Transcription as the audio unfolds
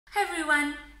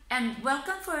everyone, and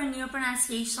welcome for a new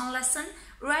pronunciation lesson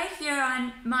right here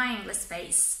on My English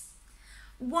Space.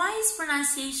 Why is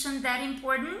pronunciation that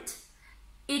important?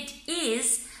 It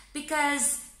is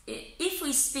because if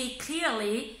we speak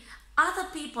clearly, other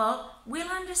people will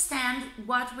understand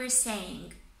what we're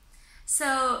saying.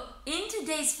 So in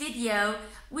today's video,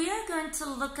 we are going to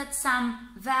look at some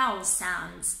vowel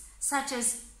sounds such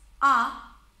as a,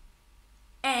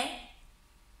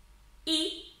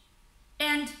 e,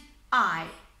 and I.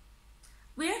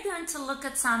 We are going to look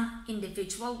at some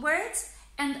individual words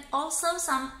and also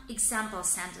some example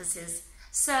sentences.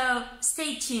 So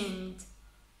stay tuned.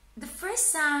 The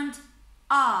first sound,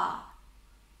 are,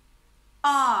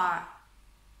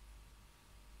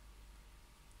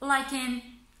 like in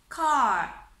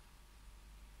car,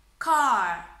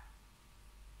 far,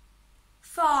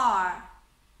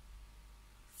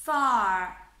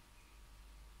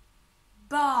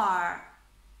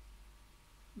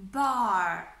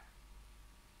 bar.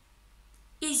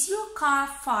 Is your car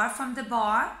far from the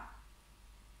bar?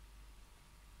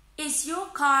 Is your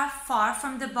car far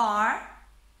from the bar?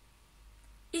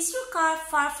 Is your car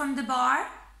far from the bar?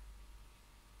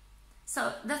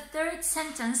 So the third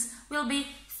sentence will be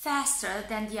faster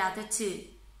than the other two.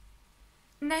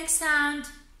 Next sound,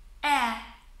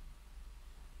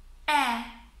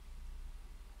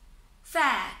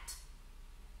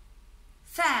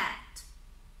 fat,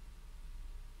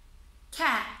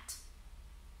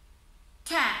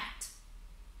 cat,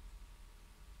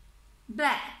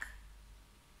 black,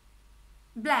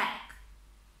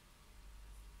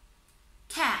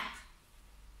 cap,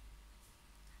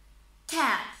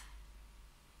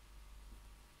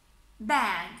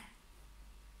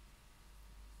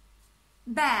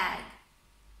 bag.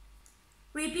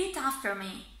 Repeat after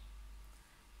me.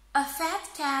 A fat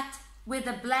cat with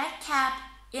a black cap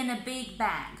in a big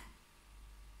bag.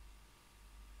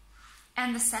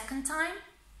 And the second time,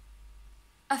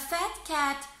 a fat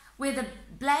cat with a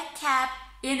black cap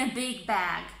in a big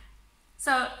bag.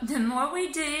 So the more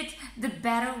we do it, the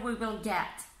better we will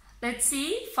get. Let's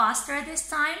see, faster this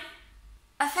time.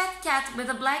 A fat cat with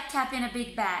a black cap in a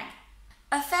big bag.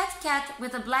 A fat cat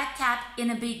with a black cap in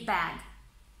a big bag.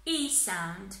 E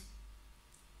sound.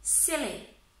 Silly,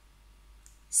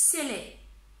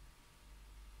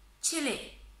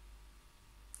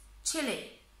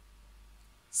 chilly,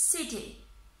 city.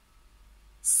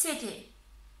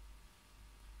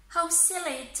 How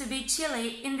silly to be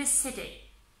chilly in this city.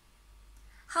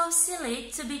 How silly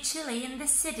to be chilly in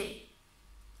this city.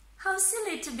 How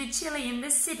silly to be chilly in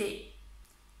this city.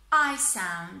 I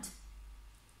sound.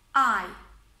 I.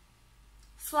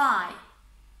 Fly,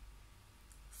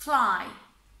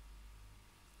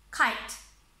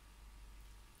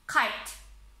 kite,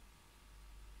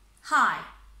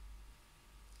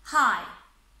 high,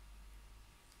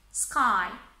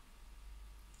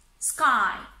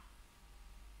 sky.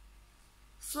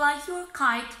 Fly your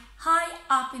kite high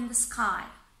up in the sky.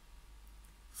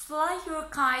 Fly your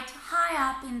kite high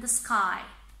up in the sky.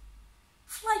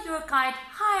 Fly your kite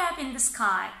high up in the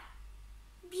sky.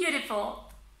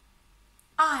 Beautiful.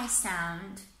 I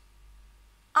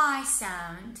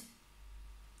sound.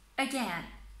 Again.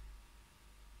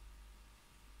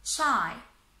 Shy,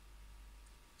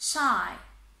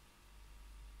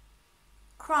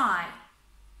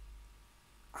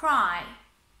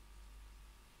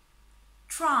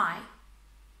 cry,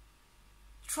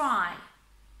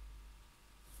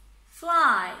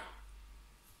 try,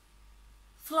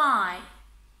 fly.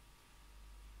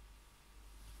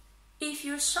 If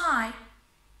you're shy,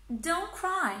 don't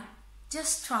cry,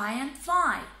 just try and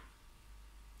fly.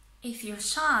 If you're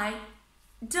shy,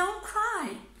 don't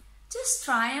cry, just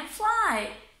try and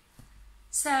fly.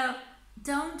 So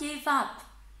don't give up,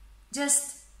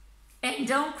 and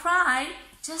don't cry,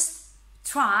 just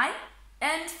try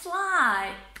and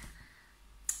fly.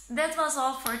 That was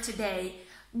all for today.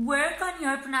 Work on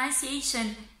your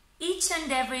pronunciation each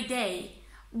and every day.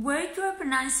 Work your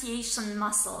pronunciation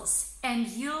muscles and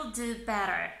you'll do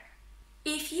better.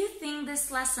 If you think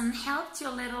this lesson helped you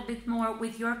a little bit more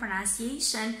with your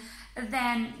pronunciation,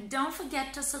 then don't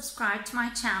forget to subscribe to my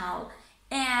channel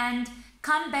and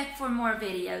come back for more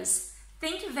videos.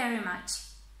 Thank you very much.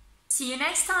 See you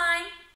next time.